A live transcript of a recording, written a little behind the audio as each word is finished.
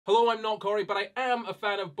Hello, I'm notcorry, but I am a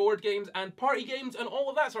fan of board games and party games and all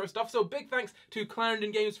of that sort of stuff, so big thanks to Clarendon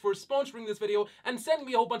Games for sponsoring this video and sending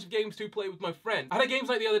me a whole bunch of games to play with my friends. I had a games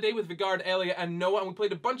night the other day with Vigard, Elliot and Noah, and we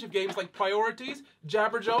played a bunch of games like Priorities,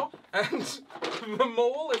 Jabberjaw, and The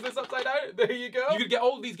Mole. Is this upside down? There you go. You could get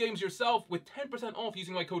all of these games yourself with 10% off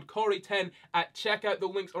using my code CORRY10 at checkout. The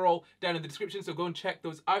links are all down in the description, so go and check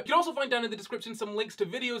those out. You can also find down in the description some links to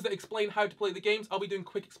videos that explain how to play the games. I'll be doing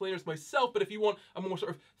quick explainers myself, but if you want a more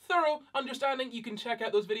sort of thorough understanding, you can check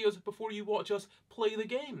out those videos before you watch us play the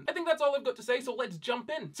game. I think that's all I've got to say, so let's jump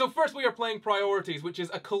in. So first we are playing Priorities, which is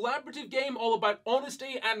a collaborative game all about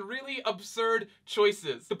honesty and really absurd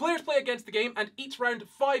choices. The players play against the game, and each round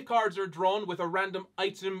 5 cards are drawn with a random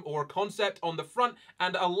item or concept on the front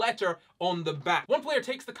and a letter on the back. One player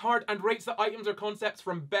takes the card and rates the items or concepts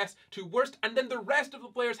from best to worst, and then the rest of the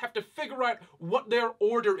players have to figure out what their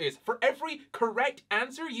order is. For every correct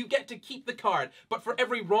answer, you get to keep the card, but for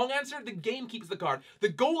every wrong answer, the game keeps the card. The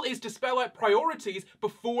goal is to spell out priorities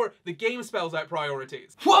before the game spells out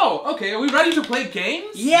priorities. Whoa! Okay, are we ready to play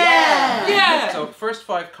games? Yeah! Yeah! So first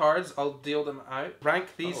 5 cards, I'll deal them out.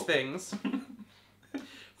 Rank these things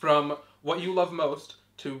from what you love most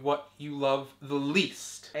to what you love the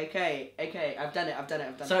least. Okay, I've done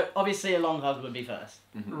it. So obviously a long hug would be first.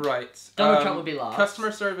 Right. Donald Trump would be last.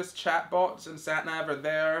 Customer service chatbots and SatNav are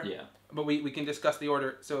there. Yeah. But we can discuss the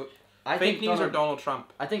order. So I fake think news or Donald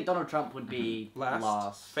Trump? I think Donald Trump would be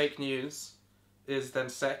last. Fake news is then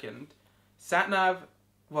second. SatNav,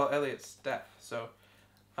 well, Elliot's deaf, so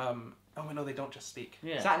oh no, they don't just speak.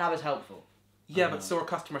 Yeah. SatNav is helpful. Yeah, but so are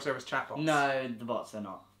customer service chatbots. No, the bots, they're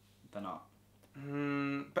not. They're not.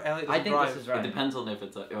 But Elliot doesn't I think drive. this is right. It depends on if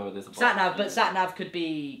it's like, oh, there's a bot. SatNav, but SatNav could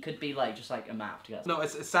be like just like a map to get. No,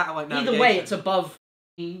 it's satellite navigation. Either way, it's above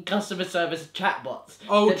customer service chatbots.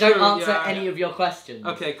 Oh, that true, don't answer yeah. any of your questions.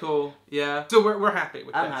 Okay, cool. Yeah. So we're happy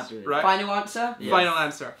with this. I'm happy with it. right? Final answer? Yes. Final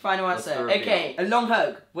answer. Final That's answer. the reveal. Okay, a long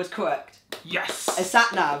hug was correct. Yes. A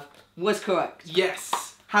sat-nav was correct.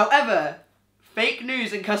 Yes. However, fake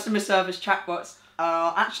news and customer service chatbots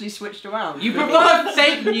are actually switched around. You prefer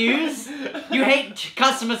fake news? You hate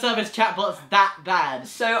customer service chatbots that bad.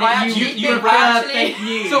 So that I actually you think prefer actually... fake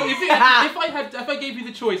news. So if I gave you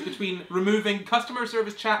the choice between removing customer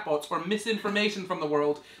service chatbots or misinformation from the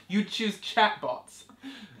world, you'd choose chatbots.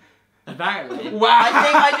 Apparently. Wow.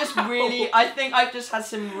 I think I've just had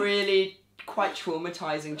some really quite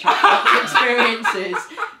traumatizing chatbot experiences.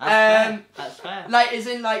 That's fair. Like, as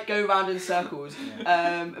in, like, go round in circles.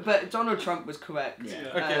 But Donald Trump was correct.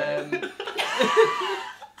 Yeah. Okay.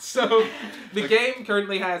 So the game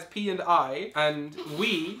currently has P and I, and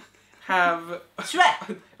we have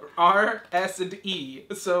Shrek. R, S, and E.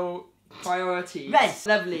 So Priorities. Red.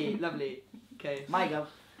 Lovely. Okay. My go.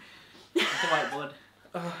 The whiteboard.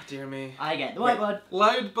 oh dear me. I get the whiteboard.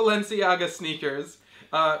 Loud Balenciaga sneakers,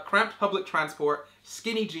 cramped public transport,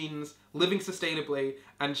 skinny jeans, living sustainably,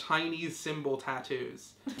 and Chinese symbol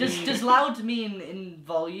tattoos. Does loud mean in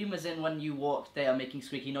volume, as in when you walk they are making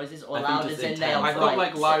squeaky noises, or I think loud just as in in they town. are I thought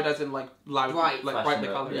like bright? loud as in like loud, Bright. like brightly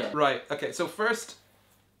Fashionable, coloured. yeah. Right. Okay. So first,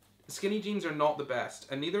 skinny jeans are not the best,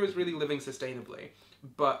 and neither is really living sustainably.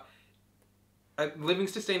 But living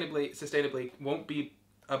sustainably won't be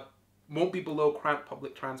below cramped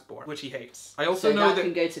public transport, which he hates. I also So know that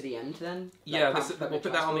can go to the end then? Like yeah, cramped we'll public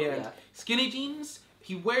put that on the transport, end. Skinny jeans,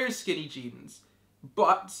 he wears skinny jeans,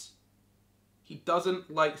 but he doesn't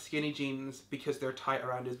like skinny jeans because they're tight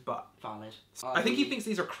around his butt. Valid. I think he thinks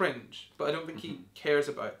these are cringe, but I don't think he cares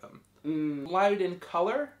about them. Loud in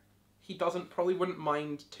colour, he probably wouldn't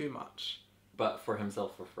mind too much. But for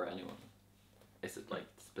himself or for anyone? Is it like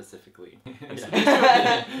specifically?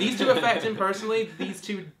 These two affect him personally, these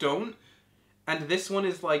two don't. And this one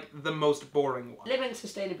is like the most boring one. Living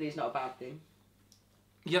sustainably is not a bad thing.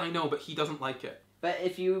 Yeah, I know, but he doesn't like it. But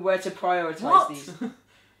if you were to prioritise What? these...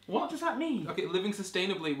 What does that mean? Okay, living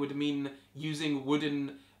sustainably would mean using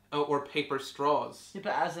wooden or paper straws. Yeah,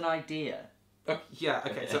 but as an idea. Yeah,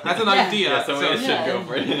 okay, so as an idea, Yeah, so we should yeah. go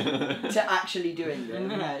for it. to actually doing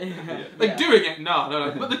it. like doing it,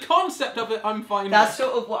 no. But the concept of it, I'm fine That's with.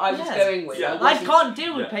 sort of what I was Yes. going with. Yeah. I I wasn't- can't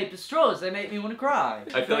deal with Yeah. paper straws. They make me want to cry.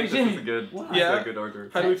 I feel like this is a good, Wow. Yeah. a good order.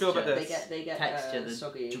 How do we feel about Texture. this? They get Texture, the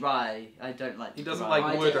soggy. dry. I don't like. He doesn't dry. like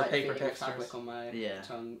I wood don't or like paper feeling textures. fabric on my Yeah.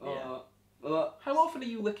 tongue. Yeah. How often are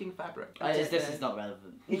you licking fabric? This is not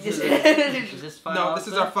relevant. It just- Is this final No, this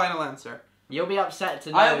is answer? our final answer. You'll be upset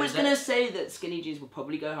to know. I was that- gonna say that skinny jeans will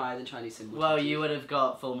probably go higher than Chinese symbol. Well, you would have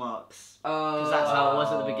got full marks. Oh. Because that's how it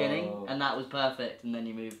was at the beginning, Oh. and that was perfect, and then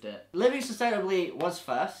you moved it. Living sustainably was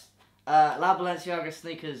first. Loud Balenciaga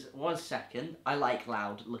sneakers was second. I like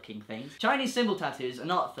loud looking things. Chinese symbol tattoos are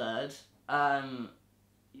not third.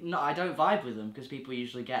 No, I don't vibe with them because people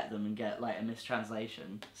usually get them and get like a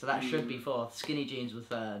mistranslation. So that should be fourth. Skinny jeans were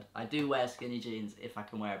third. I do wear skinny jeans if I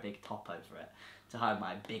can wear a big top over it to hide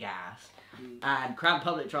my big ass. And cramped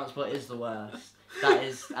public transport is the worst. That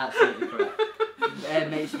is absolutely correct. It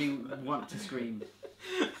makes me want to scream.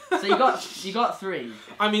 So you got 3.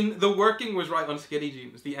 I mean, the working was right on skinny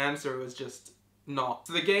jeans. The answer was just not.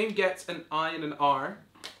 So the game gets an I and an R,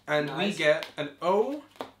 and we get an O,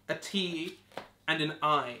 a T, and an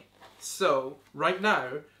I. So right now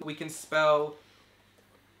we can spell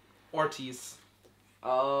Ortiz.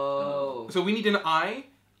 Oh. So we need an I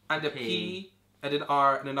and a P and an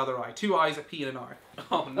R and another I. 2 I's, a P, and an R.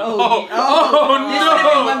 Oh no! Oh, this would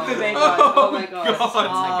have been one for me, guys. Oh my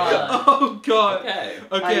god. Oh god. Okay.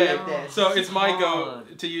 Okay. I love this. So it's my go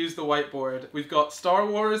to use the whiteboard. We've got Star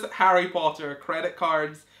Wars, Harry Potter, credit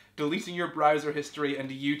cards, deleting your browser history, and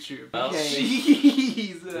YouTube. Okay.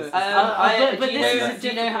 Jesus. Do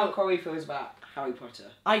you know how Corey feels about Harry Potter?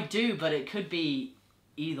 I do, but it could be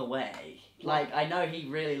either way. Like, I know he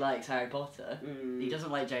really likes Harry Potter. He doesn't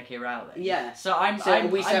like J.K. Rowling. Yeah. So I'm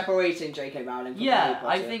separating J.K. Rowling from Harry Yeah, Potter?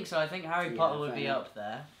 I think so. I think Harry Potter would be up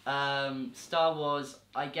there. Star Wars,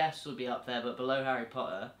 I guess, would be up there, but below Harry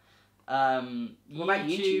Potter. What about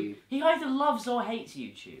YouTube? He either loves or hates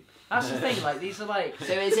YouTube. That's the thing. Like, these are like.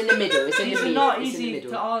 So it's in the middle. It's in these the are middle. not It's in the easy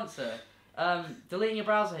middle. to answer. Deleting your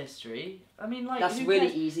browser history. I mean, like, That's who really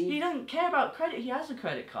cares? easy. He doesn't care about credit. He has a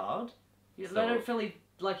credit card. I So- don't feel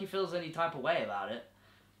like he feels any type of way about it.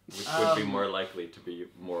 Which would be more likely to be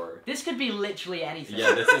more... This could be literally anything.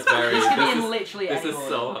 Yeah, this is very... This could be in literally This any is order.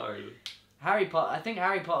 so hard. Harry Potter. I think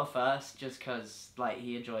Harry Potter first, just because like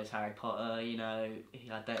he enjoys Harry Potter. You know,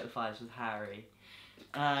 he identifies with Harry.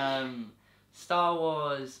 Star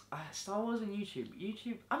Wars and YouTube.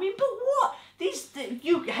 YouTube. I mean, but what?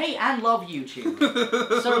 You hate and love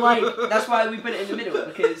YouTube. So like That's why we put it in the middle,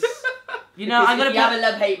 because you know I'm gonna if you have a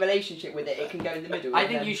love-hate relationship with it, it can go in the middle. I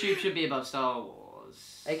think YouTube should be above Star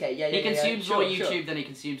Wars. Okay, yeah. He consumes sure, more sure. YouTube than he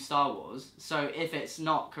consumes Star Wars. So if it's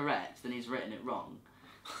not correct, then he's written it wrong.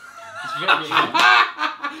 He's written it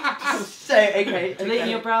wrong. So okay. Deleting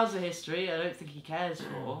your browser history, I don't think he cares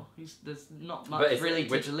for. There's not much But really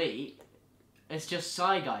to delete. It's just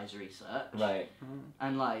Sci Guy's research. Right.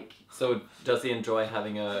 And like... So, does he enjoy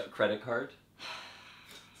having a credit card?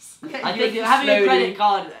 I think having a credit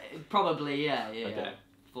card, probably, yeah. Okay.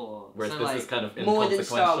 For, Whereas so this like, is kind of more than inconsequential.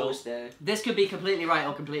 Star Wars, though. this could be completely right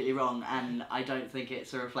or completely wrong, and I don't think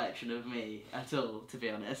it's a reflection of me at all, to be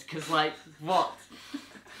honest. Because, like, what?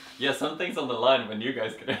 Yeah, something's on the line when you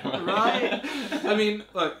guys get it Right. I mean,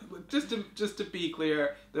 look, just to be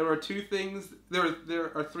clear, there are 2 things. There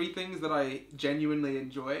are 3 things that I genuinely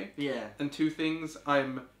enjoy, Yeah. and 2 things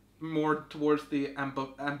I'm more towards the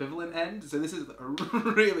ambivalent end. So this is a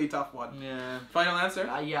really tough one. Yeah. Final answer.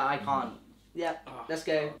 Yeah, I can't. Yep. Let's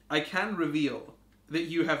go. I can reveal that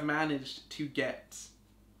you have managed to get,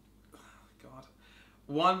 oh God,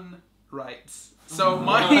 1 right. So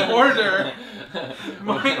my order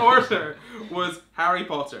was Harry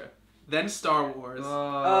Potter, then Star Wars,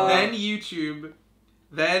 then YouTube,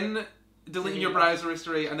 then deleting your browser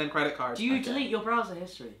history, and then credit cards. Do you delete your browser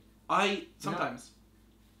history? I sometimes.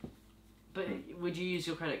 But would you use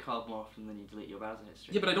your credit card more often than you delete your browser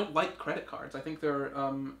history? Yeah, but I don't like credit cards. I think they're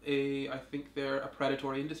a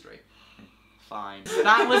predatory industry. Fine.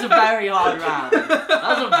 That was a very hard round.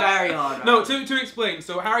 That was a very hard round. No, to explain.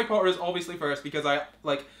 So Harry Potter is obviously first because I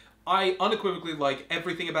unequivocally like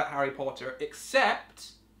everything about Harry Potter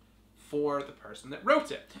except for the person that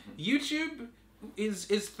wrote it. YouTube is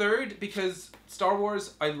third because Star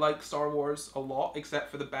Wars, I like Star Wars a lot except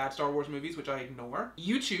for the bad Star Wars movies, which I ignore.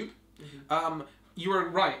 YouTube, you are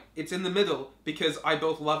right. It's in the middle because I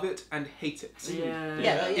both love it and hate it.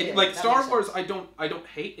 Yeah. Like that Star makes Wars, sense. I don't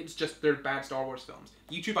hate. It's just they're bad Star Wars films.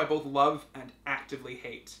 YouTube, I both love and actively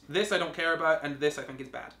hate. This I don't care about, and this I think is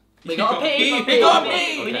bad. We got a P. We got a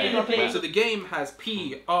P. We need a P. So the game has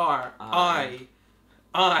P R I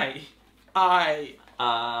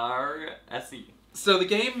R S E. So the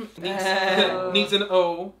game needs an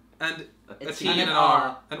O and a T and an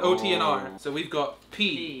R, an O T and R. So we've got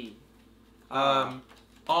P. R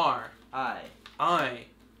I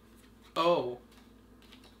O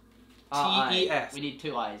T E S. We need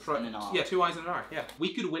 2 I's and an R. Yeah, 2 I's and an R. Yeah,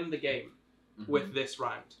 we could win the game with this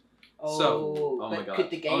round. Oh my but god. could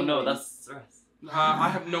the game Oh no, win? that's stress. I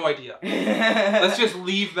have no idea. Let's just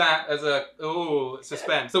leave that as a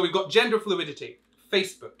suspense. So we've got gender fluidity,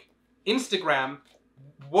 Facebook, Instagram,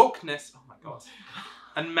 wokeness. Oh my god.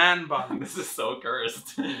 And man bun. This is so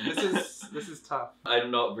cursed. This is tough.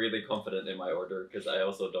 I'm not really confident in my order because I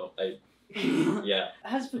also don't. Yeah.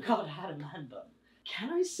 Has Picard had a man bun? Can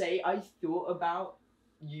I say I thought about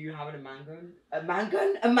you having a man bun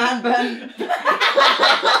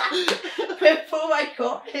before I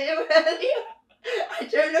got here earlier? I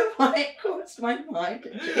don't know why it crossed my mind.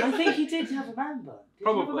 I think he did have a man bun. Did you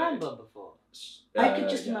have a Probably. man bun before? I could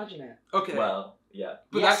just yeah. imagine it. Okay. Well, yeah.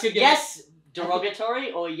 But yes, that could get yes,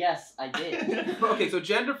 derogatory or yes, I did. Okay, so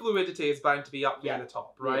gender fluidity is bound to be up near Yeah. the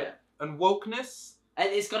top, right? Yeah. And wokeness. And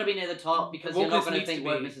it's got to be near the top because you're Wokeness not going to needs think to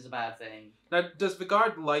be- wokeness is a bad thing. Now, does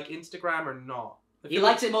Vigard like Instagram or not? I He feel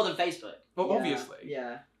likes it more than Facebook. Well, Yeah, obviously.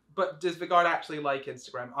 Yeah. But does Vigard actually like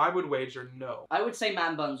Instagram? I would wager no. I would say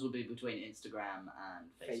man buns will be between Instagram and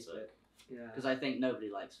Facebook. Facebook. Yeah. Because I think nobody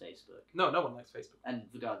likes Facebook. No one likes Facebook. And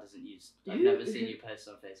Vigard doesn't use... Do I've you? never seen you post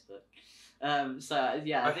on Facebook. So,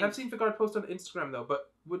 yeah, I think... have seen Vigard post on Instagram though,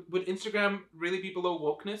 but would Instagram really be below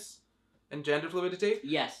wokeness and gender fluidity?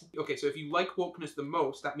 Yes. Okay, so if you like wokeness the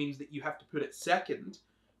most, that means that you have to put it second.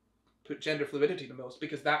 Put gender fluidity the most,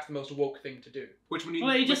 because that's the most woke thing to do. Which would mean,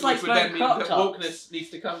 Well, he just which likes would then wearing mean crop that tops. wokeness needs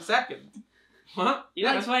to come second. What? He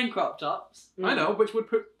likes wearing crop tops. I know, which would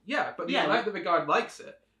put but Yeah. the fact that Vigard likes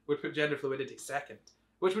it would put gender fluidity second.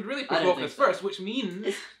 Which would really put I don't wokeness think so. first, which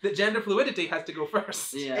means that gender fluidity has to go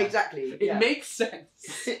first. Yeah. Exactly. It Yeah. makes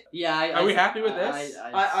sense. Yeah. Are we happy with this?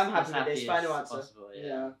 I'm happy as with this. as Final answer. possible,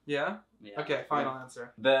 Yeah. Yeah? Yeah. Okay, final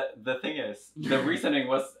answer. The thing is, the reasoning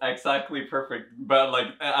was exactly perfect, but like,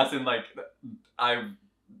 as in like,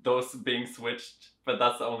 those being switched, but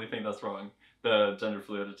that's the only thing that's wrong. The gender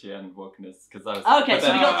fluidity and wokeness, because I was... Okay, but so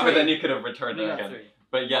then, we got But three. then you could have returned We it got again. 3.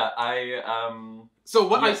 But yeah, So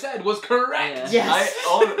what I Yeah. said was correct! Yeah. Yes.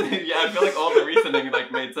 I feel like all the reasoning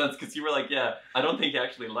like made sense, because you were like, yeah, I don't think he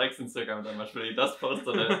actually likes Instagram that much, but he does post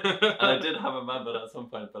on it. And I did have a man bun at some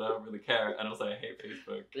point, but I don't really care. And also, I hate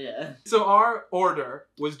Facebook. Yeah. So our order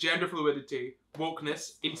was gender fluidity,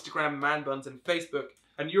 wokeness, Instagram, man buns, and Facebook.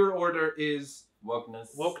 And your order is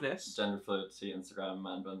Wokeness, gender fluidity, Instagram,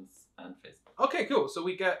 man buns, and Facebook. Okay, cool. So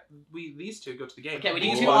these two go to the game. Okay, we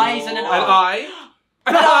need These 2 ones- eyes and an An R. eye.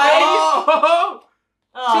 An eye! Oh!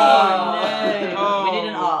 Oh, Oh, no. We need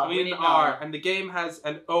an R. We need an R. And the game has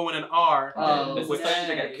an O and an R. Oh, This is Which- starting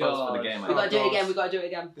to get close for the God. game. We I gotta do it God. again. We gotta do it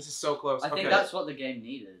again. This is so close. I think Okay. that's what the game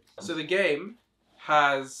needed. So the game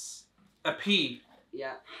has a P,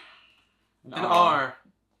 Yeah. an R,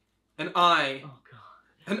 an I, Oh,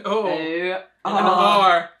 God. an O, Oh. an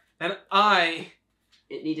R, an I.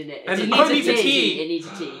 It needed it. And it it needs a T. It needs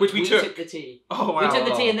a T. Which we took. the T. Oh We wow. took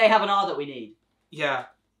the T and they have an R that we need. Yeah.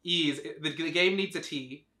 Ease. The game needs a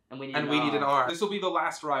T, And we need and an we R. need an R. This will be the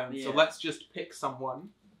last round, so Yeah. let's just pick someone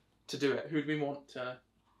to do it. Who do we want to?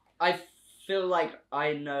 I feel like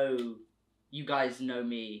I know... You guys know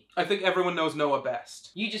me. I think everyone knows Noah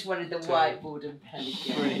best. You just wanted the 2, whiteboard and pen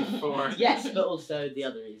 3, again. 4. Yes, but also the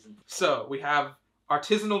other reason. So we have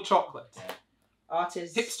artisanal chocolate,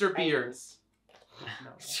 Artists. hipster beards,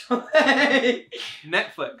 Sorry.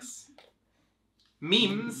 Netflix,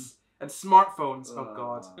 memes, and smartphones. Oh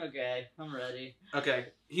god. Okay, I'm ready. Okay,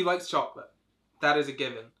 he likes chocolate. That is a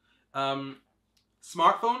given.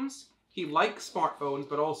 Smartphones. He likes smartphones,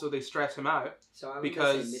 but also they stress him out. So I'm gonna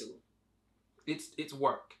Because- say middle. It's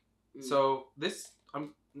work. Mm. So this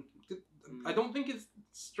I don't think it's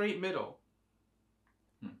straight middle.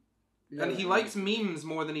 And he likes memes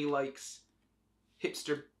more than he likes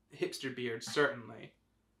hipster beards, certainly.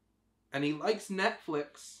 And he likes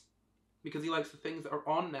Netflix because he likes the things that are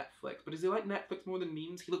on Netflix. But does he like Netflix more than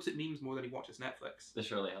memes? He looks at memes more than he watches Netflix. This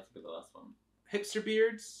surely has to be the last one. Hipster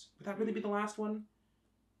beards? Would that really be the last one?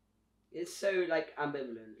 It's so like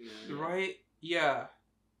ambivalent. You know? Right? Yeah.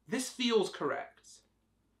 This feels correct.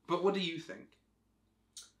 But what do you think?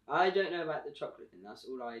 I don't know about the chocolate thing. That's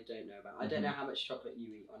all I don't know about. I don't Mhm. know how much chocolate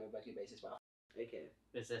you eat on a regular basis. Well, okay.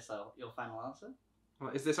 Is this your final answer? Well,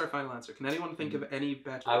 is this our final answer? Can anyone think of any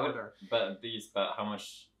better I would order? bet these, but how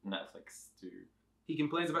much Netflix do? He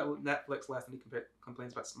complains about Netflix less than he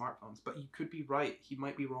complains about smartphones. But you could be right. He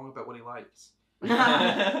might be wrong about what he likes.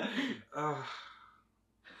 Ugh.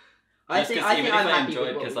 I think I'm happy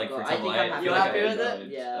with what because, like, we've for got. I example, think I'm happy You're with happy it. with it?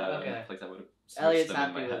 enjoyed, Yeah. Okay. Netflix, I would have switched Elliot's them in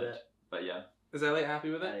happy my with head. it. But yeah. Is Elliot happy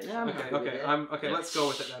with it? Yeah, I'm Okay, happy with okay. it. Okay, Yeah. let's go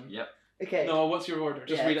with it then. Yep. Okay. No, what's your order?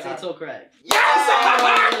 Just Yeah, read it it's out. all correct.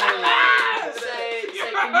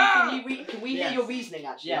 Can we hear Yes. your reasoning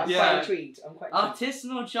actually? Yeah. I'm Yeah. quite intrigued. I'm quite intrigued.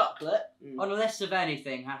 Artisanal chocolate, Mm. on a list of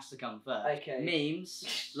anything, has to come first. Okay.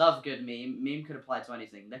 Memes, love good meme. Meme could apply to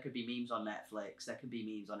anything. There could be memes on Netflix. There could be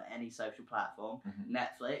memes on any social platform. Mhm.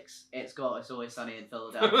 Netflix, It's Always Sunny in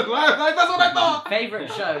Philadelphia. That's what I thought!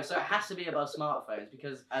 Favorite show, so it has to be above smartphones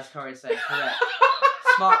because, as Corey said, correct.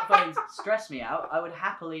 Smartphones stress me out. I would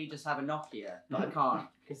happily just have a Nokia, but I can't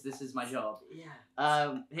because this is my job. Yeah.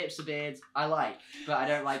 Hipster beards, I like, but I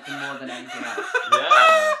don't like them more than anything else.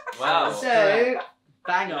 Yeah. Wow. So,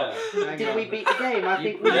 Bang on. Yeah. did we beat the game? I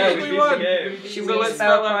think we Yeah, did. we won. Should So we let's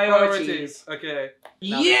spell spell out priorities? Okay.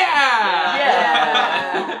 Now Yeah!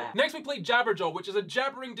 Next we play Jabberjaw, which is a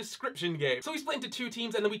jabbering description game. So we split into 2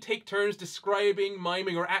 teams and then we take turns describing,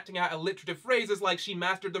 miming, or acting out alliterative phrases like she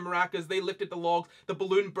mastered the maracas, they lifted the logs, the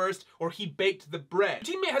balloon burst, or he baked the bread.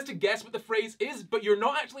 Your teammate has to guess what the phrase is, but you're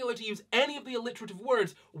not actually allowed to use any of the alliterative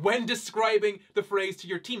words when describing the phrase to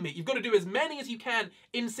your teammate. You've got to do as many as you can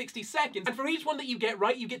in 60 seconds, and for each one that you get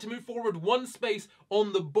right, you get to move forward 1 space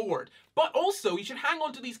on the board. But also, you should hang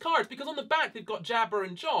on to these cards because on the back they've got Jabber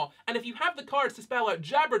and Jaw, and if you have the cards to spell out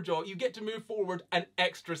Jabberjaw, you get to move forward an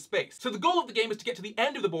extra space. So the goal of the game is to get to the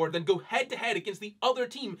end of the board, then go head to head against the other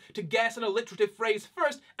team to guess an alliterative phrase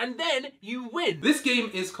first, and then you win. This game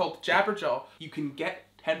is called Jabberjaw. You can get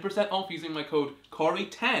 10% off using my code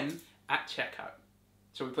CORY10 at checkout.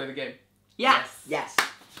 Shall we play the game? Yes. Yes.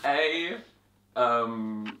 Say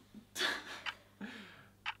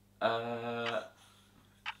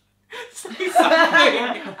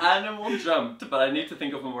something. Animal jumped, but I need to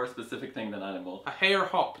think of a more specific thing than animal. A hare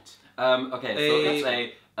hopped. Okay,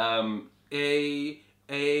 so it's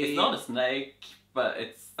it's not a snake, but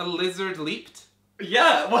it's A lizard leaped.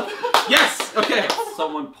 yeah. What? Yes. Okay.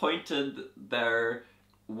 Someone pointed their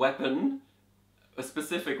weapon, a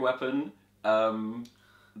specific weapon,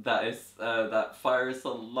 that is that fires a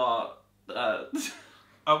lot.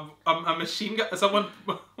 A machine gun. Someone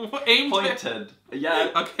aimed. Pointed.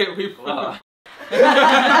 Yeah. Okay, we. Wow.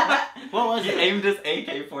 What was He it? aimed his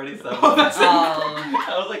AK-47. Oh, that's Oh,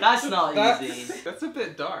 I was like, that's not easy. That's a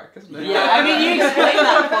bit dark, isn't it? Yeah, I mean, you explained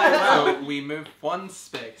that quite well. So we move 1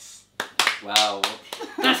 space. wow.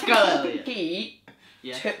 Let's go, Elliot. He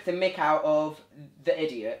Yeah. took the mick out of the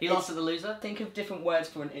idiot. He lost to the loser? Think of different words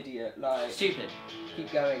for an idiot, like... Stupid.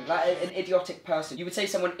 Keep going. Like an idiotic person. You would say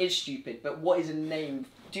someone is stupid, but what is a name?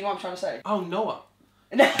 Do you know what I'm trying to say? Oh, Noah.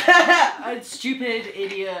 Stupid,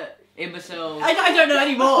 idiot, imbecile. I don't know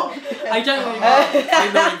anymore. I don't know anymore.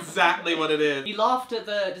 I know exactly what it is. He laughed at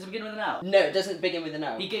the... Does it begin with an L? No, it doesn't begin with an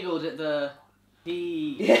O. He giggled at the...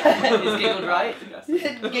 He... Yeah. Is giggled right?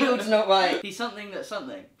 Giggled's not right. He's something that's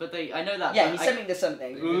something. But they... I know that. Yeah, but he's I- something to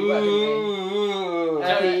something. Ooh.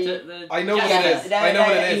 The- I know what Yeah, it is. no, I know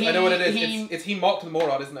what it no, is. I know what it is. he- It's he mocked the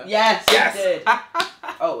Morod, isn't it? Yes, Yes. he did.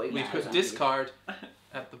 Oh, wait, We yeah, put exactly. discard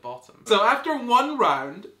at the bottom. So after 1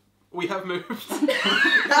 round, we have moved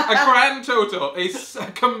a grand total,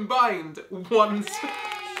 a combined 1 space.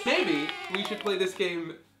 Maybe we should play this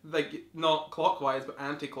game like not clockwise but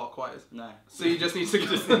anti-clockwise. No. So you just need to You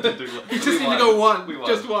just need to do you just need to go 1,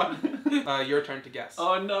 just 1. Your turn to guess.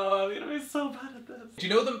 Oh no, I'm gonna be so bad at this. Do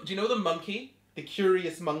you know the monkey, the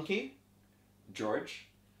curious monkey? George?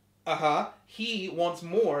 He wants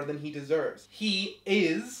more than he deserves. He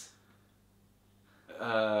is.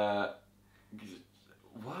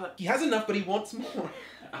 What? He has enough, but he wants more.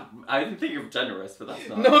 I didn't think of generous, but that's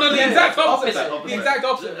not. No, the exact opposite. opposite. The exact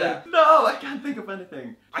opposite. Yeah. No, I can't think of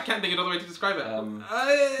anything. I can't think of another way to describe it.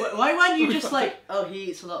 Why weren't you just like, oh, he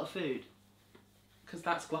eats a lot of food? Because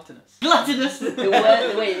that's gluttonous. Gluttonous!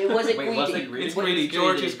 Wait, was it Wait, greedy? was it greedy? It's greedy. It's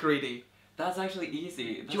George greedy. is greedy. That's actually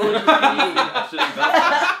easy. That's George is actually greedy. I should have got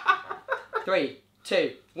that. 3,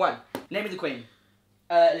 2, 1. Name of the queen.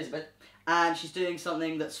 Elizabeth. And she's doing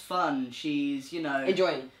something that's fun. She's, you know...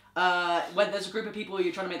 Enjoying. When there's a group of people,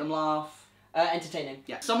 you're trying to make them laugh. Entertaining.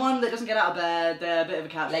 Yeah. Someone that doesn't get out of bed, they're a bit of a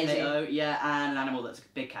couch Lazy. potato. Yeah, and an animal that's a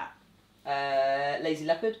big cat. Lazy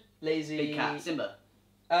leopard. Lazy... Big cat. Simba.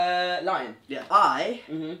 Lion. Yeah.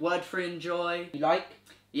 Mm-hmm. Word for enjoy. You like?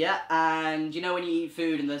 Yeah, and you know when you eat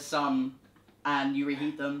food and there's some, and you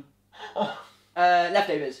reheat them?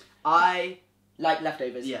 Leftovers. I... Like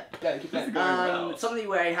leftovers. Yeah. Go, keep going. This is going well. Something you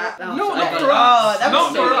wear a hat. No, sorry, not I for got us. Oh, that Not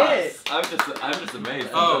was so for good. us. I'm just amazed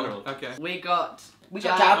in Oh, general. okay. it. We got... We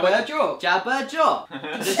got Jabber Jaw. Jabber Jaw.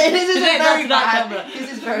 This is very That's that bad. camera.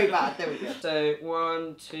 This is very bad. There we go. So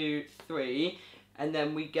 1, 2, 3, and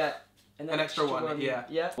then we get An extra one, yeah.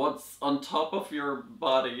 Yeah. What's on top of your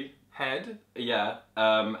body? Head. Yeah,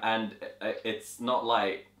 and it's not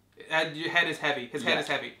light. And your head is heavy. His head Yeah. is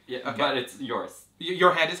heavy. Yeah, Okay. but it's yours.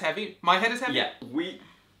 Your head is heavy. My head is heavy. Yeah, we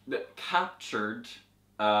captured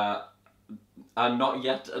a not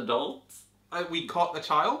yet adult. We caught the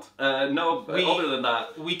child. No, but We- other than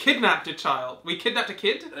that, We kidnapped a child. We kidnapped a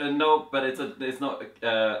kid. no, but it's not.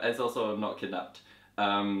 It's also not kidnapped.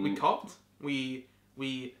 We caught. We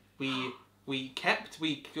kept.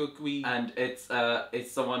 We And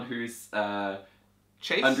it's someone who's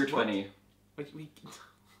chased. under What? 20. We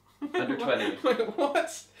Under 20. Wait,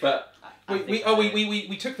 what? But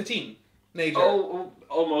We took the team. Nature.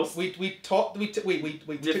 almost. We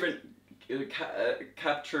Different.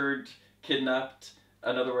 Captured, kidnapped.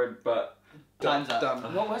 Another word, but Time's up.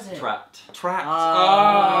 Done. What was it? trapped. Trapped.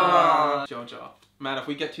 Ah. Jojo. Man, if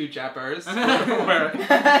we get 2 jabbers,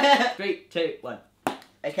 3, 2, 1.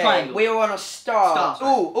 Okay, Triangle. we are on a star.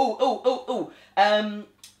 Star. Ooh.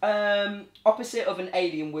 Opposite of an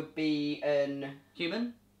alien would be an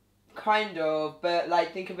Human? kind of, but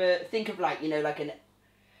like think of like, you know, like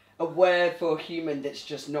a word for human that's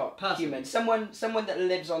just not Person. human. Someone that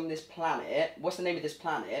lives on this planet. What's the name of this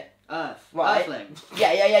planet? Earth. Right. Earthling.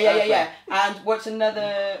 Yeah. And what's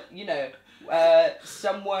another, you know,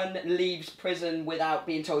 someone leaves prison without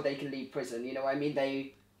being told they can leave prison. You know what I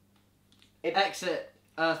mean? Exit.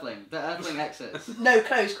 Earthling. The Earthling exits. No,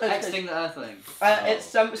 close. Exiting the Earthling. It's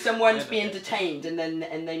someone's being detained and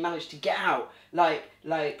they manage to get out.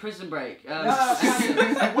 Like Prison break. No.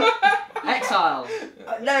 Exile.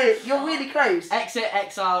 No, you're really close. Exit,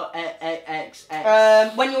 exile,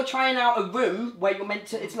 When you're trying out a room where you're meant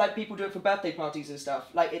to, it's like people do it for birthday parties and stuff.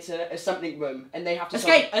 Like it's a something room, and they have to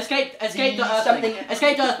escape the Earthling. something-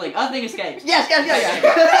 Escape the Earthling. Earthling escapes. Yes.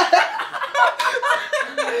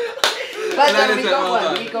 Well done, we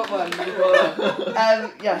got one.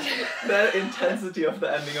 Yes. The intensity of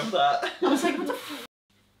the ending of that. I was like, what the f?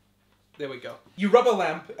 There we go. You rub a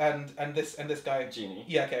lamp and this guy. Genie.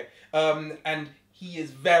 Yeah, okay. And he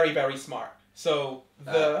is very, very smart. So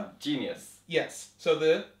the Genius. yes. So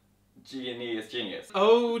the Genie is genius.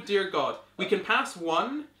 oh dear God. We can pass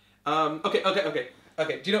one. Okay.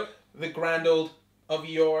 Do you know the Grand Old of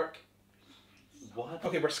York? What?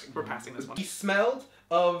 Okay, we're passing this one. He smelled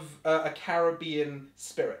of a Caribbean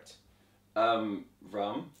spirit. Rum.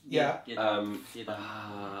 Yeah. You Is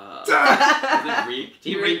it reeked?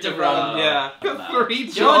 He reeked of rum. Yeah. No.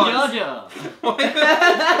 3 Jaws. Georgia.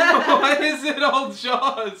 Why is it all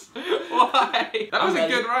Jaws? Why? That was a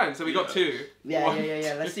good round. So we got 2.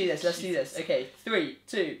 Yeah. Let's do this. Okay, 3,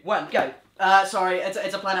 2, 1, go. Sorry, it's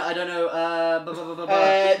a planet I don't know.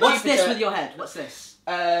 What's this Jupiter. with your head? What's this?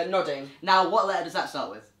 Nodding. Now, what letter does that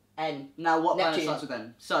start with? N. Now, what planet Neptune. starts with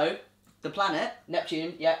N? So, the planet,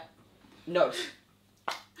 Neptune. Yeah. Nod.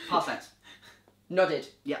 past tense. Nodded.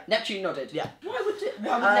 Yeah. Neptune nodded. Yeah. Why would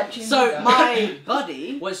Neptune? So, do that? my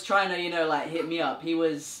buddy was trying to, like, hit me up. He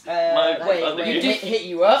was... Wait, hit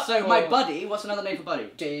you up? So, my buddy, what's another name for buddy?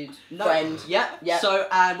 Dude. No. Friend. Yeah. Yeah. So,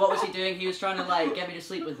 and what was he doing? He was trying to, like, get me to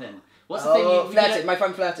sleep with him. What's the thing? Flirted. My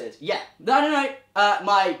friend flirted. Yeah. No.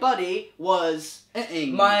 My buddy was...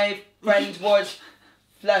 My friend was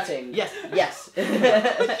flirting. Yes. Yes.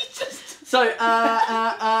 So,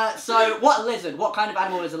 so what lizard? What kind of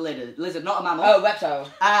animal is a lizard? Lizard, not a mammal. Oh, reptile.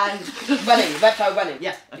 And Reptile bunny.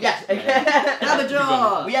 yes. Okay. Yes.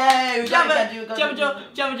 Jabberjaw. Yay!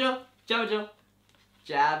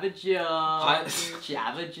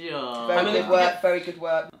 Jabberjaw. Very good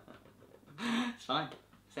work. It's fine.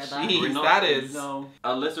 Said that. Jeez, that is No.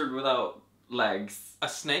 A lizard without legs. a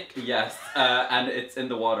snake. Yes. And it's in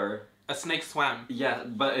the water. A snake swam. Yeah,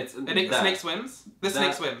 but it's... The snake swims. The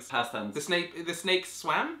snake swims. Past tense. The snake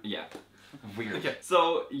swam. Yeah. Weird. Okay.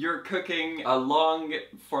 So you're cooking a long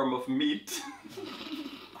form of meat,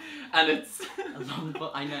 and it's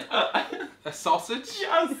I know. A sausage.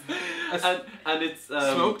 Yes. And it's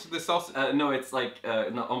Smoked. The sausage. No, it's like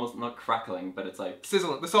almost not crackling, but it's like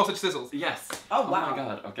Sizzle. The sausage sizzles. yes. Oh, wow. my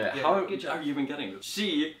god. Okay. Yeah. How Good job. are you even getting this?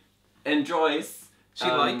 She enjoys. She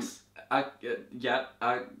likes. A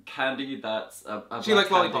candy that's a She likes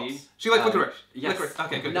black lollipops. candy. She likes licorice. yes. Licorice.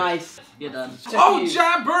 Okay, good. Nice. You're done. So Oh, you-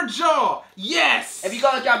 Jabberjaw! Yes! Have you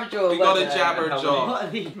got a jabberjaw? We got a Well done. Jabberjaw. What are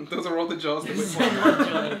these? Those are all the jaws that we So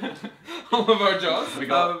want. much joy. All of our jaws. We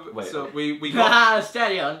got- wait. So we got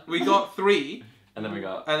Steady on. 3, And then we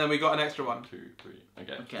got and then we got an extra one. 2, 3.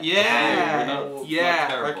 Okay. Okay. Yeah. We're not Yeah.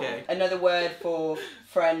 terrible. Okay. Another word for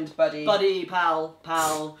friend, buddy. Buddy, pal,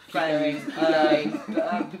 friend.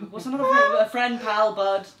 What's another thing? A friend, pal,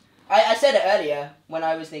 bud. I said it earlier when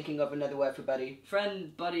I was thinking of another word for buddy.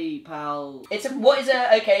 Friend, buddy, pal.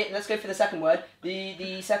 Okay, let's go for the second word.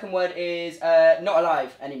 The second word is not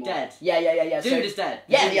alive anymore. Dead. Yeah. Dude is dead.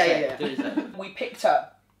 Yeah, Dude is yeah. dead. Dude is dead. We picked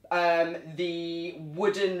up the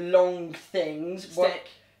wooden long things. Stick.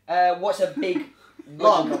 What's a big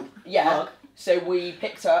Log. wooden Yeah. Log. So we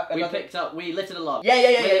picked up another. We lifted a log. Yeah.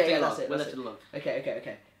 We lifted a That's log. it. We That's lifted it. a log.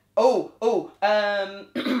 Okay.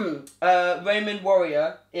 Roman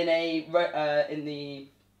warrior in the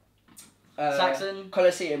Saxon.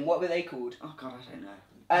 Colosseum. What were they called? Oh god, I don't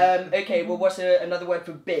know. Okay, well, what's another word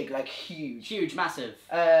for big? Like huge. Huge, massive.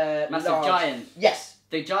 Massive, Giant. Yes.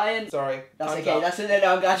 The giant. Sorry. That's time's okay. up. That's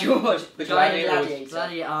no. I'm glad you watched. The Giant gladiator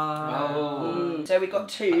gladiator. Oh. So we got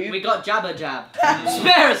 2. We got Jabba Jab.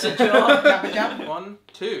 Spare us a job. Jabba jab. 1,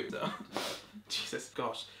 2. So, Jesus,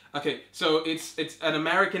 gosh. Okay, so it's an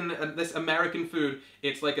American this American food.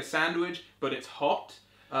 It's like a sandwich, but it's hot.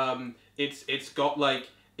 It's got like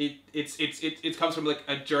it comes from like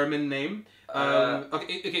a German name.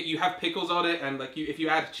 Okay, you have pickles on it, and like if you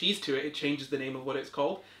add cheese to it, it changes the name of what it's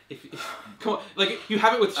called. If come on, like you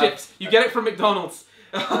have it with chips, you get it from McDonald's.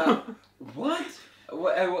 What?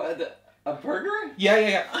 A burger?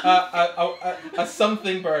 Yeah. A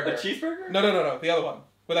something burger. A cheeseburger? No. The other one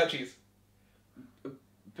without cheese.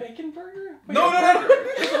 Bacon burger? Wait, No.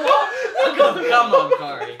 Come on,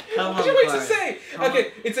 Corey. Come on, What do you want me to Corey. say?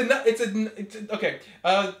 Okay, it's okay.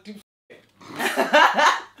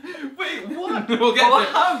 Wait, what? We'll get a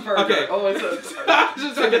there. hamburger. Okay. Oh, it's a...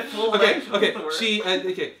 Just like a okay. full Okay. length Okay. of the She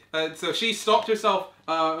so she stopped herself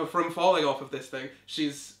from falling off of this thing.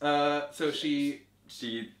 She's she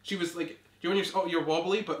was like, you know when you're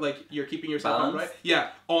wobbly, but like you're keeping yourself Balance? upright. Yeah,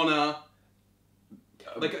 on a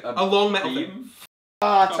long metal beam? thing.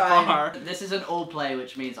 Ah, A time. bar. This is an all play,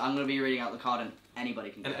 which means I'm going to be reading out the card and anybody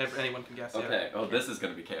can And guess. anyone can guess. Yeah. Okay, oh, this is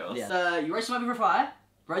gonna be chaos. Yeah. You roast them over a fire.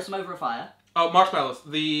 Roast them over a fire. Oh, marshmallows.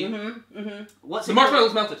 The What's the it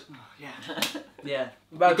marshmallows melted. Yeah. Yeah.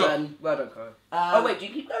 Well Go. done, Corey. Oh wait, do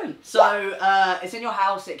you keep going? So, it's in your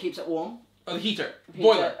house, it keeps it warm. Oh, the heater. Heater,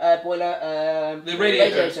 Boiler. boiler. The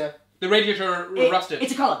radiator. The radiator rusted.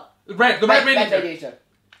 It's a colour. Red. The red radiator. Radiator.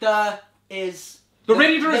 The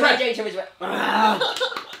radiator The is red. radiator is red.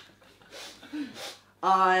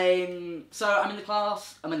 I'm in the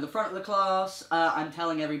class. I'm in the front of the class. I'm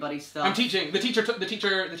telling everybody stuff. I'm teaching. The teacher taught. So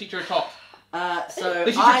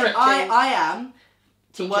The teacher trick. I am.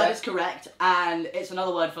 The Teacher. word is correct, and it's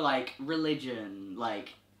another word for like religion. Like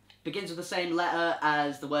begins with the same letter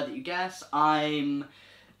as the word that you guess. I'm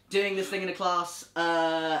doing this thing in a class.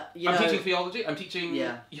 I'm teaching theology. I'm teaching.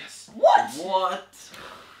 Yeah. Yes. What?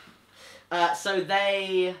 So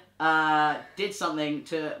they did something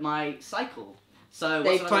to my cycle. So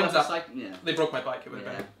They what's climbed another up. cycle? Yeah. They broke my bike. It would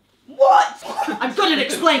have Yeah. been. What? I'm good at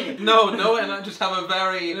explaining. No, and I just have a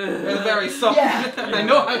very soft. Yeah. I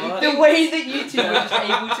know how you The way that you two were just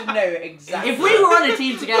able to know exactly. If we were on a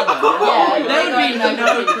team together, yeah, they would be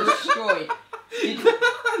no, destroyed.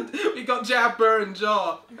 We got jab, burn,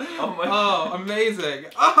 jaw. Oh my Oh, amazing.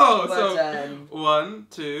 Oh, But, so 1,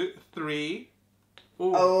 2, 3.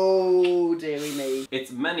 Ooh. oh dearie me.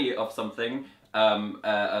 It's many of something,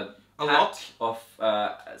 A hat lot. of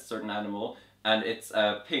a certain animal, and it's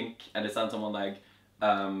pink, and it sounds something like,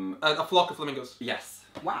 A flock of flamingos. yes.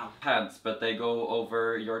 Wow. Pants, but they go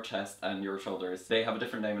over your chest and your shoulders. They have a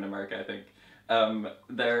different name in America, I think.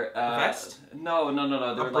 They're Vest? No. A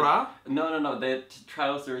They're bra. no. They're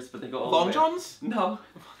trousers, but they go all Long the way. johns. No.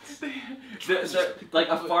 they're, like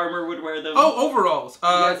a farmer would wear them. Oh, overalls.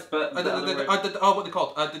 Yes, but the other way. what are they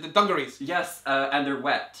called? The dungarees. Yes, and they're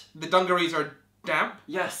wet. The dungarees are damp.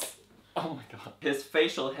 Yes. Oh my god. His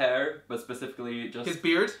facial hair, but specifically just His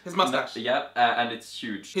beard, his mustache. Yep, and it's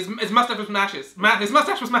huge. His mustache was massive. His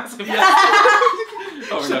mustache was massive.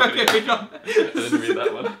 Oh, we're not Okay, gonna- we got- I didn't read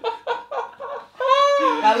that one.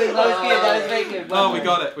 That was good. That was very good. Oh, we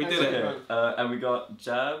got it. We That's did okay. it. And we got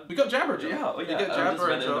Jab. We got Jabber Joe. Yeah, oh We yeah, get I Jabber just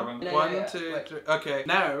read and it in the Joe. wrong- No, One, yeah, two, wait. three. Okay,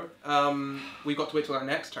 now we got to wait till our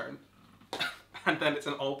next turn, and then it's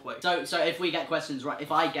an all play. So if we get questions right,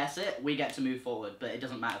 if I guess it, we get to move forward, but it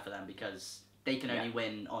doesn't matter for them because they can only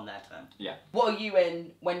win on their turn. What are you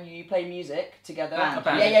in when you play music together? Band. A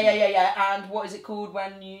band. Yeah. And what is it called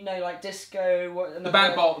when you know, like disco? What? The another band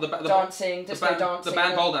word? ball. The Dancing, disco band, dancing. The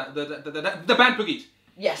band ball. The band boogie.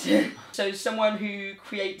 Yes. So someone who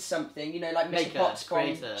creates something, you know, like Mr. Maker, Potts from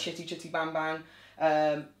creator. Chitty Chitty Bang Bang.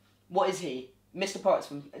 What is he? Mr. Potts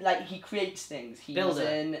from, like, he creates things. He's Builder.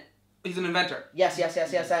 in. He's an inventor. Yes.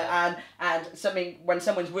 And something when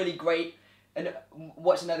someone's really great. And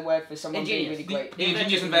what's another word for someone being really great? The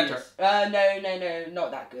ingenious inventor. No,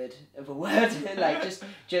 not that good of a word. Like just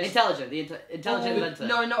Intelligent, the intelligent inventor.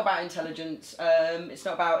 No, not about intelligence. It's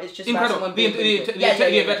not about. It's just about Incredible. someone The being really good. Yeah.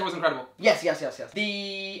 inventor was incredible. Yes. The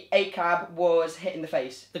ACAB was hit in the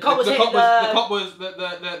face. The cop was the hit. cop was the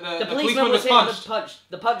The policeman was hit punched.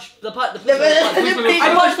 The policeman was The punched. policeman was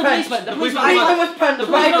I punched the punched. policeman. The The policeman policeman was was punched. punched. The I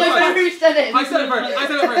policeman don't was know who said it. I said it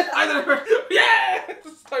first. Yeah.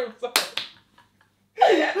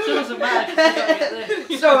 So doesn't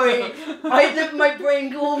matter. Sorry, my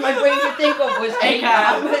brain. All my brain could think of was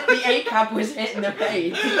ACAB. The ACAB was hit in the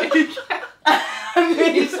face. I'm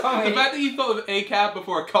really sorry. The fact that you thought of ACAB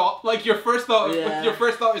before cop, like your first thought, Yeah.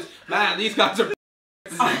 is, man, these guys are.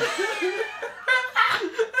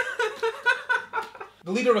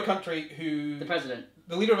 the leader of a country who The president.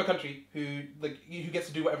 the leader of a country who gets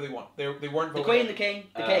to do whatever they want. They weren't The voted. queen, the king,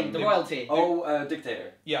 the royalty.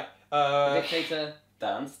 Dictator. Yeah. The dictator.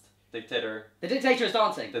 Danced. Dictator. The dictator is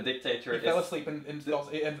dancing. The dictator He fell is. asleep and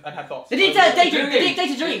had thoughts. The dictator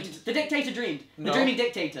dreamed. dreamed. The dictator dreamed. The No. dreaming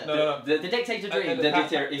dictator. No. The dictator dreamed. The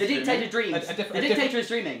dictator is. The dictator dreams. A different- The dictator is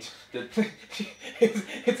dreaming.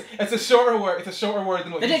 it's a shorter word. It's a shorter word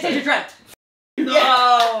than what The you dictator said. dreamt.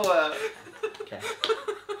 No! Okay.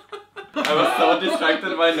 I was so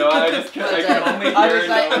distracted by Noah. I just could only hear I was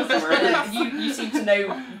like, Noah's just words. you seem to know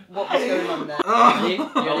what was going on there. You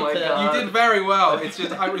Oh my ready to, God. You did very well. It's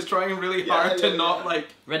just I was trying really hard to not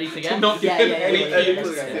ready to to get? not Yeah, get yeah, any yeah, yeah,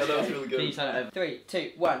 cues. yeah. that was really Can you good. turn it over? 3,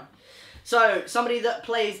 2, 1. So, somebody that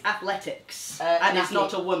plays athletics and is athlete.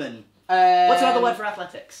 not a woman. What's another word for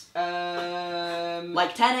athletics?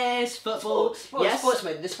 Like tennis, football. Sports, Yes.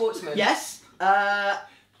 sportsman. The sportsman. Yes.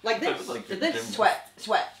 Like That this. was like Like a this. gym.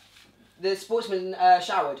 Sweat. The sportsman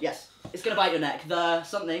showered. Yes. It's gonna bite your neck. The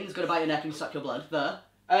something is gonna bite your neck and suck your blood. The.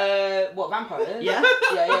 What vampire? Yeah.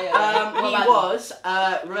 Yeah. What He about was,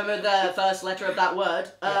 remember the first letter of that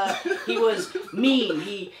word? He was mean.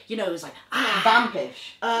 He, was like,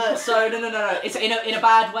 vampish. So, no. It's in a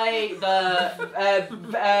bad way. The,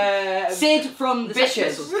 Sid from the Sex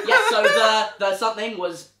Vicious. Pistols. Yes, so the something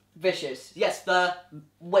was, Vicious. yes, the,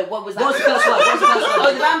 Wait, what was that? what was the first word? What was the first word?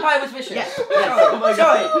 Oh, the vampire was vicious. Yes.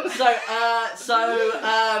 Sorry. So,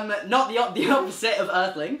 not the opposite of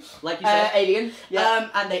Earthling, like you said. Alien. Yeah.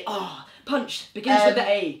 And they, punch, begins with the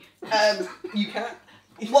A. You can't.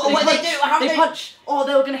 What they do? How They they punch. Oh,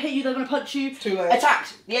 they were gonna hit you. They were gonna punch you. Too late.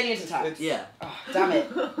 attacked? The aliens attacked. It's- Yeah. Oh, damn it.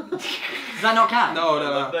 Does that not count? No. The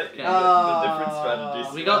different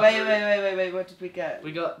strategies. We got- Wait. What did we get?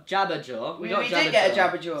 We got Jabberjaw. We got did get a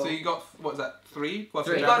Jabberjaw. So you got what was that? 3 plus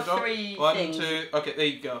Three. a We got Jabberjaw? 3 1, things. 2. Okay, there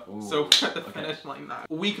you go. Ooh, So we're at the okay. finish line now.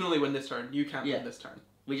 We can only win this turn. You can't Yeah. win this turn.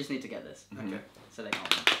 We just need to get this, Mhm. Okay. so they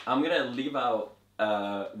can't. I'm gonna leave out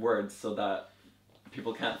words so that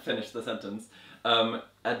people can't finish the sentence.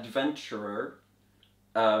 Adventurer.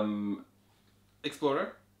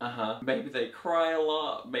 Explorer. Maybe they cry a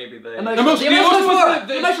lot. Maybe they. Emotional. The emotional explorer.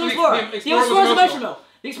 The emotional explorer. The explorer's emotional.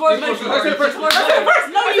 The explorer's The emotional. explorer's The explorer's emotional.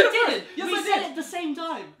 emotional. No, I you said it first. didn't. Yes, We I said did. it at the same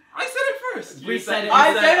time. I said it first. We said it.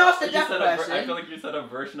 I don't ask the you deaf said I person. feel like you said a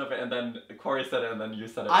version of it, and then Corey said it, and then you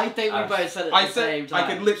said it. I think we Ash. both said it I at the same said I time.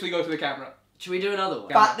 could literally go to the camera. Should we do another one?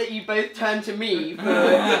 The fact that you both turned to me for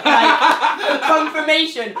like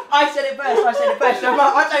confirmation. I said it first. I'm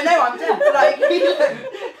like, I don't know. I'm deaf.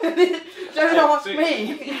 Like, don't ask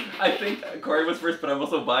me. I think Corey was first, but I'm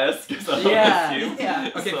also biased because I Yeah, assume. yeah.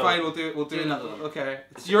 Okay, So- fine. We'll do Do another another one. Okay,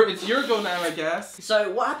 it's your go now, I guess.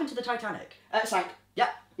 So, what happened to the Titanic? Sank. Yeah.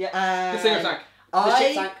 Yeah. The singer sank. The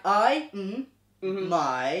ship sank. Mm-hmm.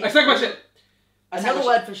 My. I sank my shit. Another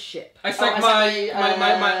word for ship. I sank I my.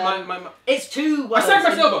 sank It's 2 I words. sank my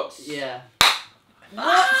in- sailboat. Yeah.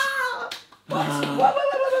 What?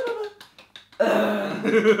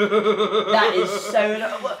 That is so.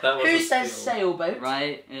 That was Who a says steal. sailboat?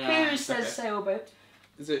 Right? Yeah. Who says Okay. sailboat?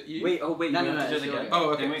 Is it you? Wait, No, we no, have no, to do it's it your- again. Oh,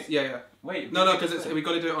 okay. Didn't we? Yeah. Wait. No, because we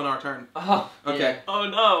got to do it on our turn. Oh. Okay. Oh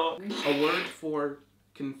no. A word for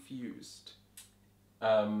confused.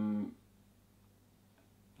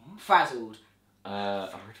 Frazzled. A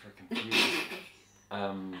word for confused.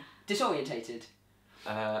 Disorientated.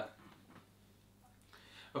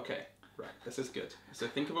 Okay. Right. This is good. So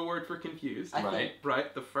think of a word for confused. I think- Right.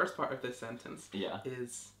 Right. The first part of this sentence Yeah.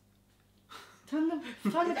 is. Turn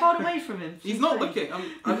the card away from him. He's not looking.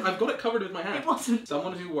 I've got it covered with my hand. It wasn't.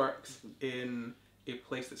 Someone who works in a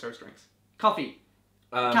place that serves drinks. Coffee.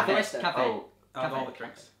 Cafe. barista. Cafe. Oh, Alcoholic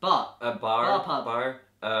drinks. Bar. a bar. Bar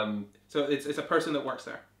pub. So it's a person that works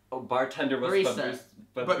there. Oh, bartender was Barista.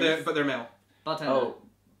 But they're male. Bartender. Oh.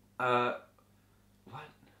 What?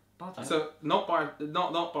 Bartender. So not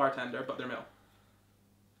bartender, but they're male.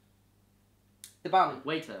 The barman.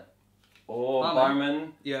 Waiter. Oh, Barman.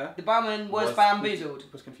 barman. Yeah. The barman was Was- bamboozled.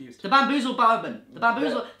 Was confused. The bamboozled barman. The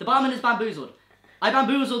barman is bamboozled. I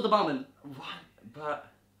bamboozled the barman. What? But.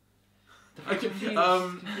 Okay,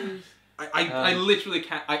 I literally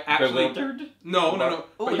can't. I actually. Bewildered. No. Oh,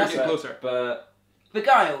 But you're that's getting closer. But.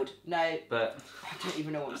 Beguiled. No. But. I don't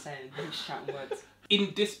even know what I'm saying. I'm just shouting words.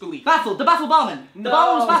 In disbelief. Baffled. The baffled barman. The No.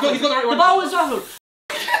 barman was baffled. He's got the right The word. barman was baffled.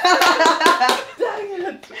 Dang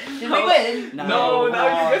it! Did we win? No, now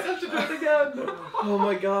you guys have to do it again. Oh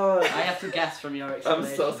my god. I have to guess from your I'm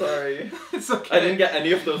explanation. so sorry. It's okay. I didn't get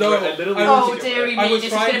any of those. No, words. I literally. I Oh was- dearie I me, was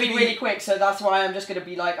this is trying going to to be be- really quick, so that's why I'm just going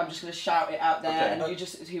to shout it out there, Okay. and you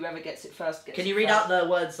just, whoever gets it first gets Can it you read first. out the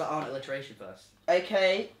words that aren't alliteration first?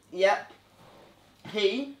 Okay, yep.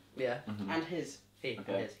 He Yeah. and his. He.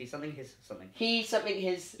 Okay. His. He's something. His something. He something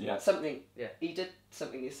his Yeah. something. Yeah. He did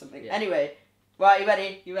something his something. Yeah. Anyway, right, you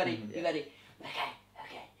ready? You ready? Mhm. You ready? Okay.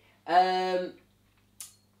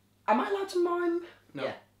 Am I allowed to mime? No.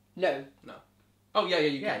 Yeah. No. Oh yeah,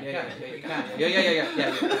 you Yeah, can. you Yeah, can. you can.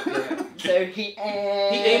 Yeah. So he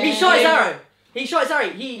aimed- He shot his arrow. He shot his arrow.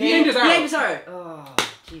 He aimed his arrow. He aimed his arrow. Oh,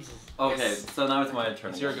 Jesus. Okay, Yes. so now it's my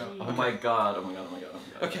turn. It's your again. go. Oh my god, oh my god.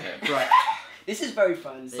 Okay, right. This is very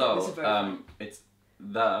fun. This is So, very fun. it's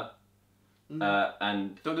the,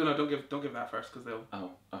 and, Don't give that first because they'll.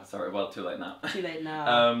 oh, sorry, well, too late now. Too late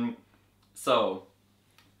now. So,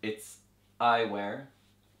 it's eyewear.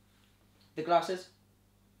 The glasses.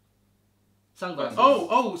 Sunglasses.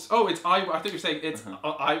 Oh, it's eye. I think you're saying it's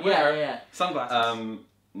eyewear. Yeah. Sunglasses.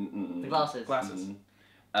 The glasses. Glasses. Mm.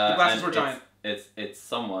 The glasses and were giant. It's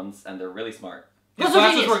someone's, and they're really smart. His What's the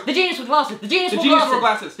glasses genius? were. The genius with glasses. The genius The wore genius glasses. wore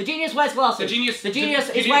glasses. The genius wears glasses. The genius. The genius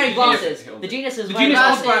the is wearing glasses. genius- The genius is The wearing genius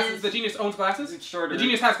owns glasses. glasses. The genius owns glasses. It's shorter. The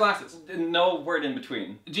genius has glasses. No word in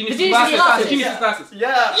between. The genius The has genius has glasses. glasses. The genius has glasses.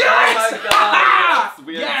 Yeah! Yes! Oh my god! Yes!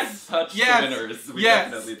 We Yes! have touched Yes! the winners. We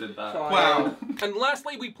Yes! definitely did that. Fine. Wow. And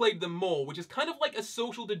lastly, we played the mole, which is kind of like a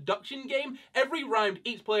social deduction game. Every round,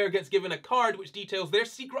 each player gets given a card which details their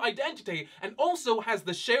secret identity and also has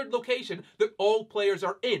the shared location that all players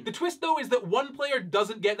are in. The twist, though, is that one player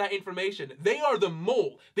doesn't get that information. They are the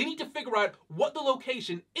mole. They need to figure out what the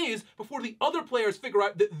location is before the other players figure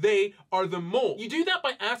out that they are the mole. You do that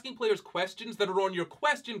by asking players questions that are on your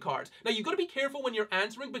question cards. Now, you've got to be careful when you're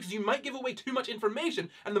answering because you might give away too much information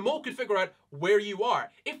and the mole could figure out where you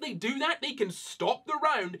are. If they do that, they can stop the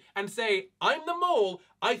round and say, I'm the mole,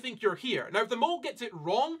 I think you're here. Now, if the mole gets it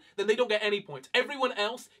wrong, then they don't get any points. Everyone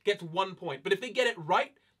else gets 1 point. But if they get it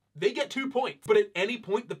right, they get 2 points. But at any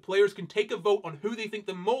point, the players can take a vote on who they think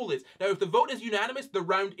the mole is. Now, if the vote is unanimous, the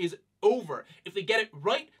round is over. If they get it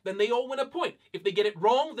right, then they all win a point. If they get it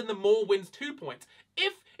wrong, then the mole wins 2 points.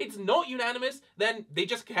 If it's not unanimous, then they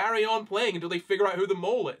just carry on playing until they figure out who the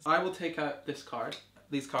mole is. I will take out this card,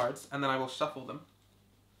 these cards, and then I will shuffle them.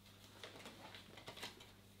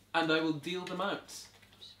 And I will deal them out.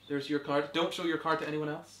 There's your card. Don't show your card to anyone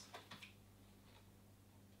else.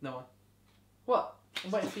 Noah. What?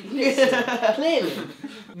 Clearly.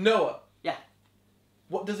 Noah. Yeah.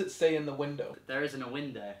 What does it say in the window? There isn't a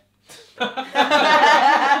window.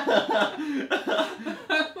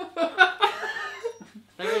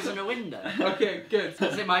 There isn't a window. Okay, good.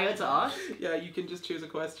 Is it my go to ask? Yeah, you can just choose a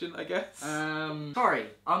question, I guess. Sorry.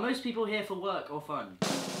 Are most people here for work or fun?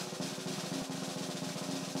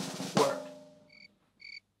 Work.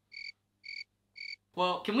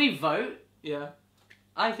 Well, Can we vote? yeah.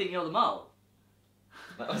 I think you're the mole.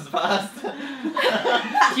 That was fast.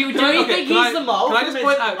 Do you Okay, think can he's the mole? Can I from just his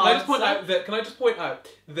point out? Can I just point answer? out that? Can I just point out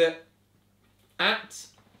that at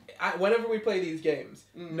whenever we play these games,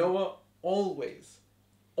 Noah always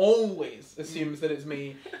assumes that it's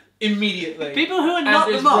me immediately. People who are and not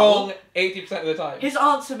the is mole. wrong 80% of the time. His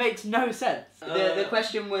answer makes no sense. The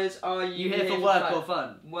question was, are You here for work or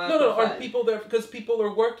fun? Work no, or are fun? people there because people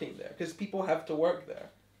are working there because people have to work there.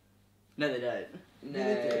 No, they don't. No.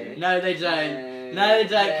 No, they don't. No, they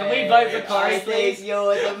don't. Can we vote for Corey, I please? think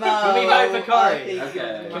you're the mole. Can we vote for Corey? I think Okay.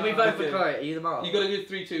 you're the Can we mole. vote for Corey? Are you the mole? You gotta do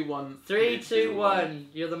 3, 2, 1. 3, 2, 1.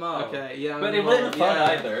 You're the mole. Okay, yeah. But I'm it the wasn't mole, fun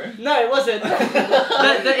yeah. either. No, it wasn't.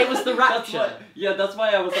 It was the That's rapture. why, that's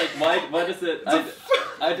why I was like, why does it...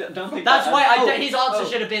 I don't think That's that... why his answer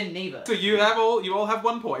should have been neither. So you all have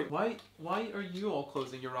 1 point. Why are you all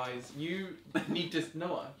closing your eyes? You need to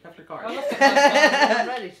Noah, you have your card. I'm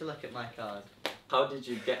ready to look at my card. How did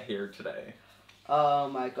you get here today? Oh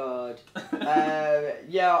my god.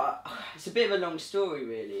 Yeah, it's a bit of a long story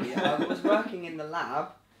really. I was working in the lab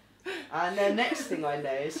and then next thing I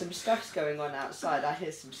know, some stuff's going on outside. I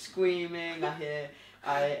hear some screaming, I hear,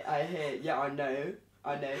 yeah, I know.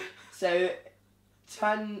 So,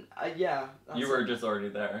 yeah. You were just already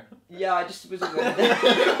there. Yeah, I just was already there.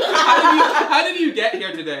 How did you get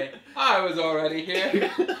here today? I was already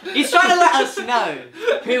here. He's trying to let us know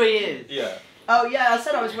who he is. Yeah. Oh yeah, I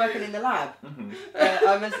said I was working in the lab. Mm-hmm.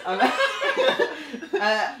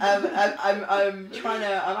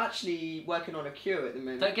 I'm actually working on a cure at the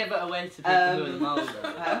moment. Don't give it away to people who are the moles.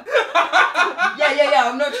 Huh? Yeah,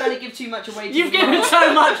 I'm not trying to give too much away to You've the given moles.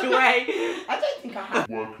 so much away. I don't think I have.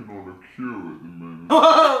 Working on a cure at the moment.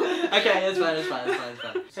 Okay, that's fine.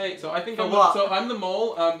 Hey, so I think For what? So I'm the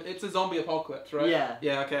mole. It's a zombie apocalypse, right? Yeah.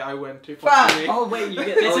 Yeah. Okay, I win. 2 points Fuck. for me. Oh wait, you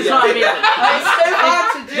get this. Is what I mean. It's so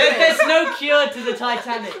hard to do. There's no cure to the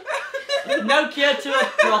Titanic. No cure to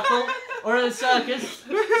a brothel or a circus.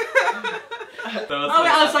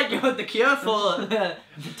 I was like, you're the cure for the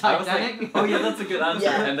I was Titanic. like, oh yeah, that's a good answer.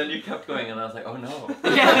 Yeah. And then you kept going, and I was like, oh no.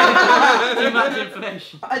 Too much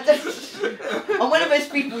information. I'm one of those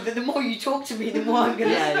people that the more you talk to me, the more I'm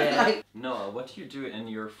gonna like. Noah, what do you do in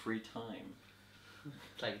your free time?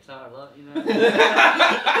 Play guitar a lot, you know.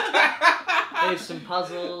 Do some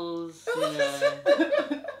puzzles, you know.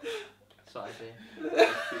 That's what I do.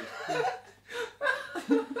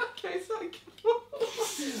 Okay, so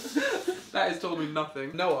that has told me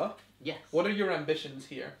nothing. Noah, Yes. what are your ambitions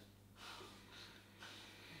here?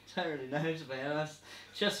 Don't really know, to be honest.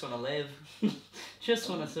 Just want to live. Just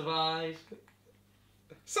want to survive.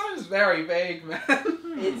 Sounds very vague, man.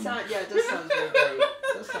 It sounds, yeah, it does sound very vague.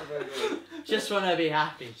 It does sound very vague. Just want to be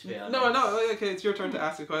happy, to be honest. No, okay, it's your turn to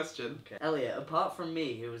ask a question. Okay. Elliot, apart from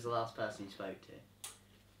me, who was the last person you spoke to?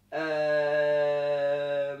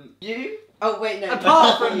 You? Oh wait, no.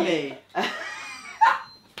 Apart from me.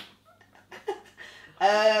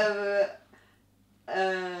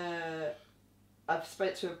 I've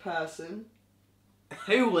spoke to a person.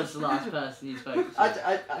 Who was the last person you spoke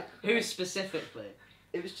to? Who specifically?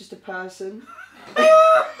 It was just a person.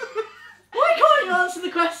 Why can't you answer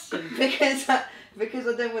the question? because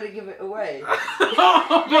I don't want to give it away.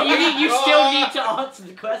 But you still need to answer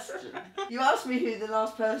the question. You asked me who the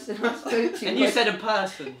last person I spoke to And you was. said a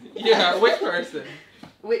person. Yeah, which person?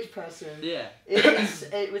 Which person? Yeah.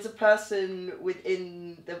 It was a person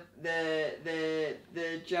within the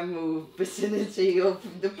general vicinity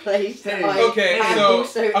of the place that I Okay, am so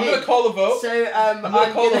also I'm gonna in. call a vote. So I'm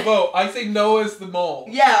gonna call a vote. I say Noah's the mole.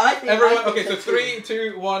 Yeah, I think. Everyone, I think okay, so too. 3,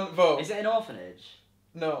 2, 1, vote. Is it an orphanage?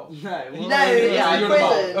 No. No. No, yeah, it's a you're the mole.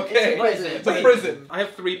 prison. Okay. It's a What is prison. it? It's a Wait. prison. I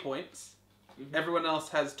have 3 points. Everyone else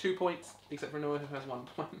has 2 points, except for Noah who has 1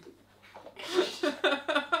 point.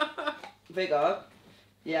 Vigor,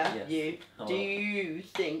 yeah, Yes. you. Hello. Do you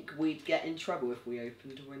think we'd get in trouble if we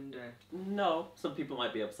opened a window? No, some people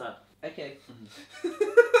might be upset. Okay.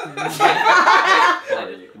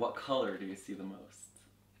 Elliot, what color do you see the most?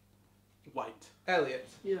 White. Elliot,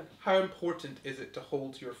 Yeah. how important is it to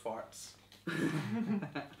hold your farts?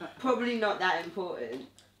 Probably not that important.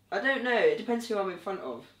 I don't know. It depends who I'm in front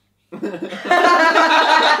of.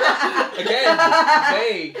 Again,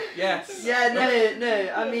 vague. Yes. Yeah, no.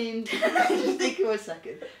 I mean, just think for a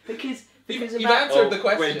second. Because You've about... answered the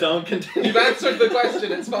question. Wait, don't continue. You've answered the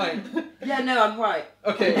question. It's fine. Yeah, no, I'm right.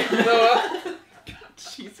 Okay, Noah.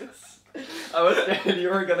 Jesus. I was scared you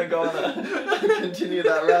were gonna go on continue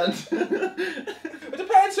that rant. It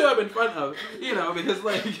depends who I'm in front of, you know, because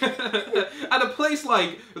like at a place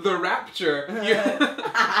like the Rapture, My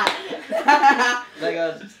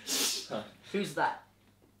God. Who's that?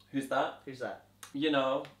 Who's that? Who's that? You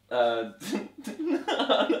know, a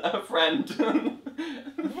friend. A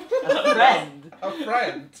friend? a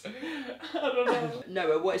friend. I don't know.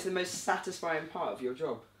 Noah, what is the most satisfying part of your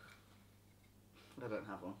job? I don't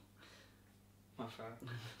have one. Oh, fair.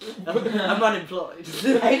 I'm unemployed.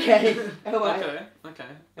 Okay. Alright.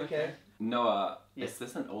 Okay. Noah, Yeah. is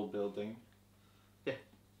this an old building?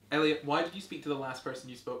 Elliot, why did you speak to the last person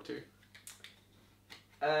you spoke to?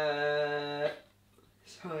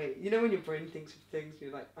 Sorry. You know when your brain thinks of things,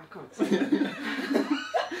 you're like, I can't say that.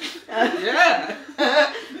 Yeah.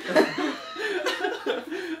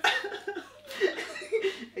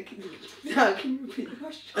 Can you repeat the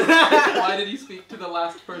question? Why did you speak to the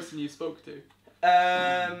last person you spoke to?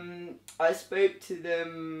 I spoke to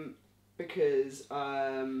them because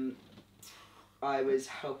I was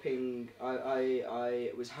helping.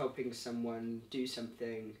 I was helping someone do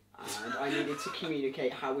something, and I needed to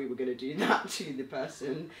communicate how we were going to do that to the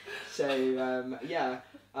person. So yeah,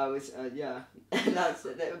 I was yeah. That's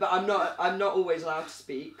it. But I'm not always allowed to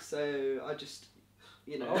speak, so I just,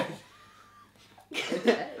 you know. Oh.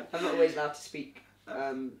 I'm not always allowed to speak.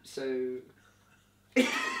 So.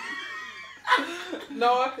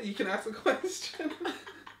 Noah, you can ask a question.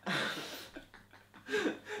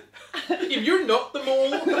 If you're not the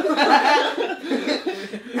mole.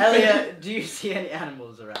 Elliot, do you see any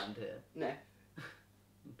animals around here? No, Okay.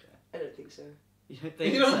 I don't think so. You don't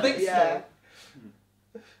think You don't so? think so? Yeah.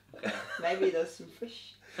 Okay. Maybe there's some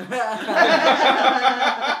fish.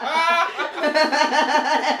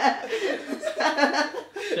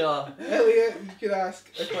 Sure. Elliot, you can ask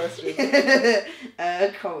a question.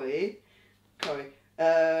 Corey,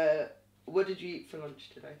 what did you eat for lunch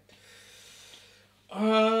today?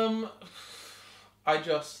 I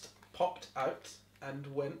just popped out and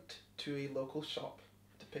went to a local shop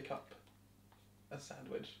to pick up a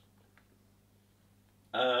sandwich.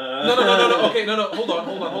 No. Okay, no. Hold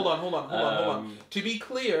on. To be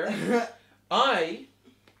clear, I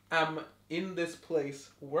am in this place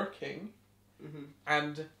working,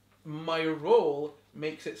 and my role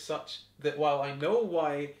makes it such that while I know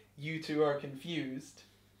why you two are confused,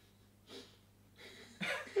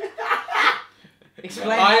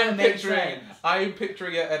 Explain how it makes sense. I am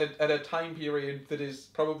picturing it at a time period that is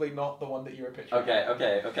probably not the one that you are picturing.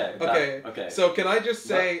 Okay. So can I just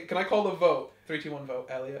say, can I call the vote? 3, 2, 1 vote.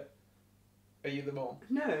 Elliot, are you the mole?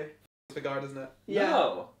 No. It's the guard, isn't it? Yeah.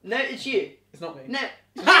 No. No, it's you. It's not me. No.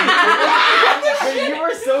 Wait, you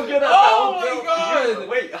were so good at Oh that. my God!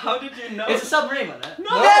 Wait, how did you know? It's a submarine, wasn't it?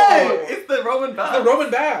 No! No! It's the Roman baths. The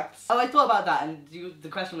Roman baths. Oh, I thought about that, and the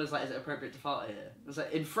question was like, is it appropriate to fart here? It was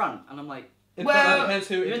like, in front, and I'm like, It Well- depends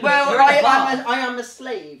who. You're- Well, You're at the bar. I am a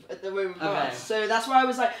slave at the Roman Okay. baths, so that's why I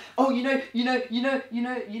was like, oh, you know.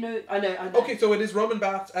 I know. Okay, so it is Roman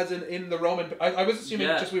baths, as in the Roman. I was assuming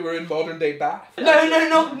Yeah. just we were in modern day bath. No,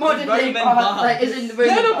 not modern day Roman bath, baths. like, is in the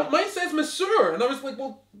Roman Yeah, no, bath. but mine says Masseur, and I was like,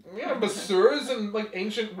 well, yeah, Masseurs in like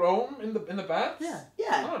ancient Rome in the baths. yeah.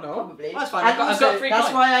 Yeah, I don't know. probably. That's fine, And I've got also, 3 that's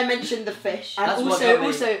points. why I mentioned the fish. And That's what also, got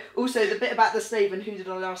me. also the bit about the slave and who did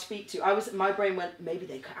I last speak to? My brain went, maybe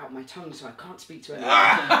they cut out my tongue, so I can't speak to anyone.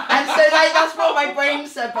 And so that's what my brain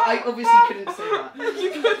said, but I obviously couldn't say that. You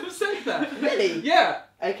could have said that. Really? Yeah.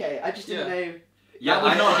 Okay, I just didn't know. Yeah, That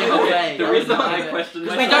would I not give away. The That would reason not I give it. questioned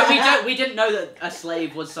Because myself. we didn't know that a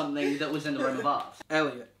slave was something that was in the Roman baths.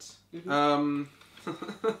 Elliot. Mhm.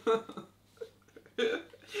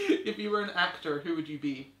 If you were an actor, who would you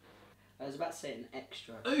be? I was about to say an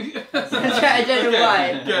extra. I I don't know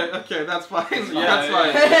why. Okay, that's fine. Yeah,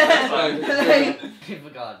 That's fine. Like, Oh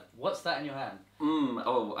God, what's that in your hand?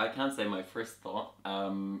 Oh, I can't say my first thought.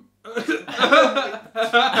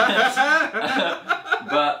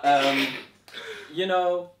 But you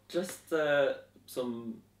know, just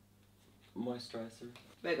some moisturizer.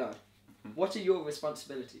 Vegard, what are your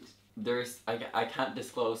responsibilities? I can't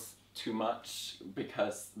disclose too much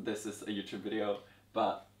because this is a YouTube video,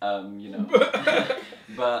 but you know,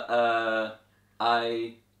 but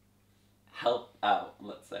I help out,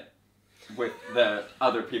 let's say, with the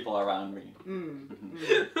other people around me.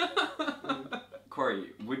 Corey,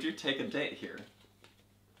 would you take a date here?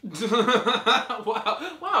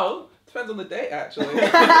 Wow. Depends on the date, actually.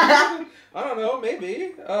 I don't know.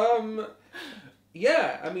 Maybe.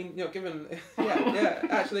 Yeah. I mean, you know, given. Yeah.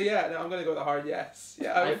 Actually, yeah. No, I'm gonna go with a hard yes.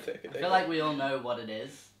 Yeah, I would take a I date. feel like we all know what it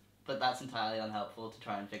is, but that's entirely unhelpful to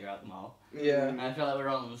try and figure out them all. Yeah. And I feel like we're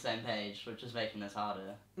all on the same page, which is making this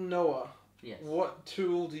harder. Noah, Yes. what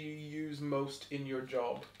tool do you use most in your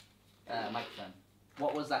job? Microphone.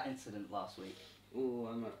 What was that incident last week?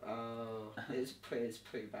 Oh, it's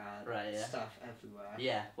pretty bad. Right, yeah. Stuff everywhere.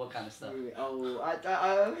 Yeah, what kind of stuff?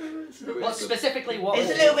 Oh, it's a little What bit- specifically? What? It's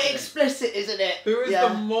was a little the bit incident? explicit, isn't it? Who is Yeah.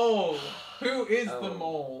 the mole? Who is the Oh.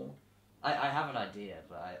 mole? I have an idea,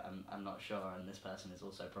 but I'm not sure, and this person is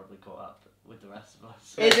also probably caught up with the rest of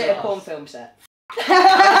us. Is it a porn film set? you,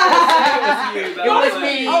 It that was was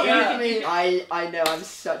me. it. Oh, Yeah. it was me. I know. I'm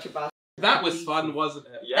such a bastard. That was fun, wasn't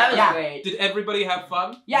it? Yeah. That was Yeah. great. Did everybody have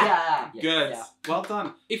fun? Yeah. Good. Yeah. Well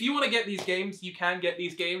done. If you want to get these games, you can get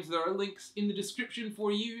these games. There are links in the description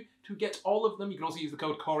for you to get all of them. You can also use the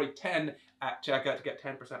code Corey10 at checkout to get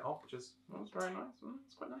 10% off, which is very nice.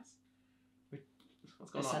 It's quite nice.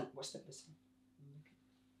 What's going on? What's the percent?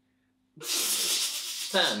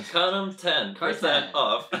 10, count 'em, 10%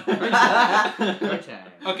 off.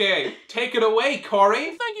 Okay, take it away, Corey.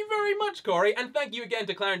 Thank you very much, Corey. And thank you again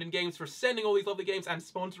to Clarendon Games for sending all these lovely games and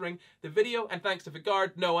sponsoring the video. And thanks to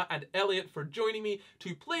Vegard, Noah, and Elliot for joining me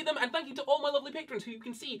to play them. And thank you to all my lovely patrons who you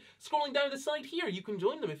can see scrolling down the side here. You can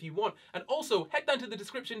join them if you want. And also, head down to the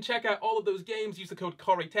description, check out all of those games. Use the code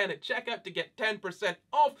Corey10 at checkout to get 10%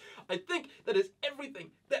 off. I think that is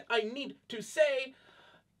everything that I need to say.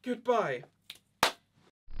 Goodbye.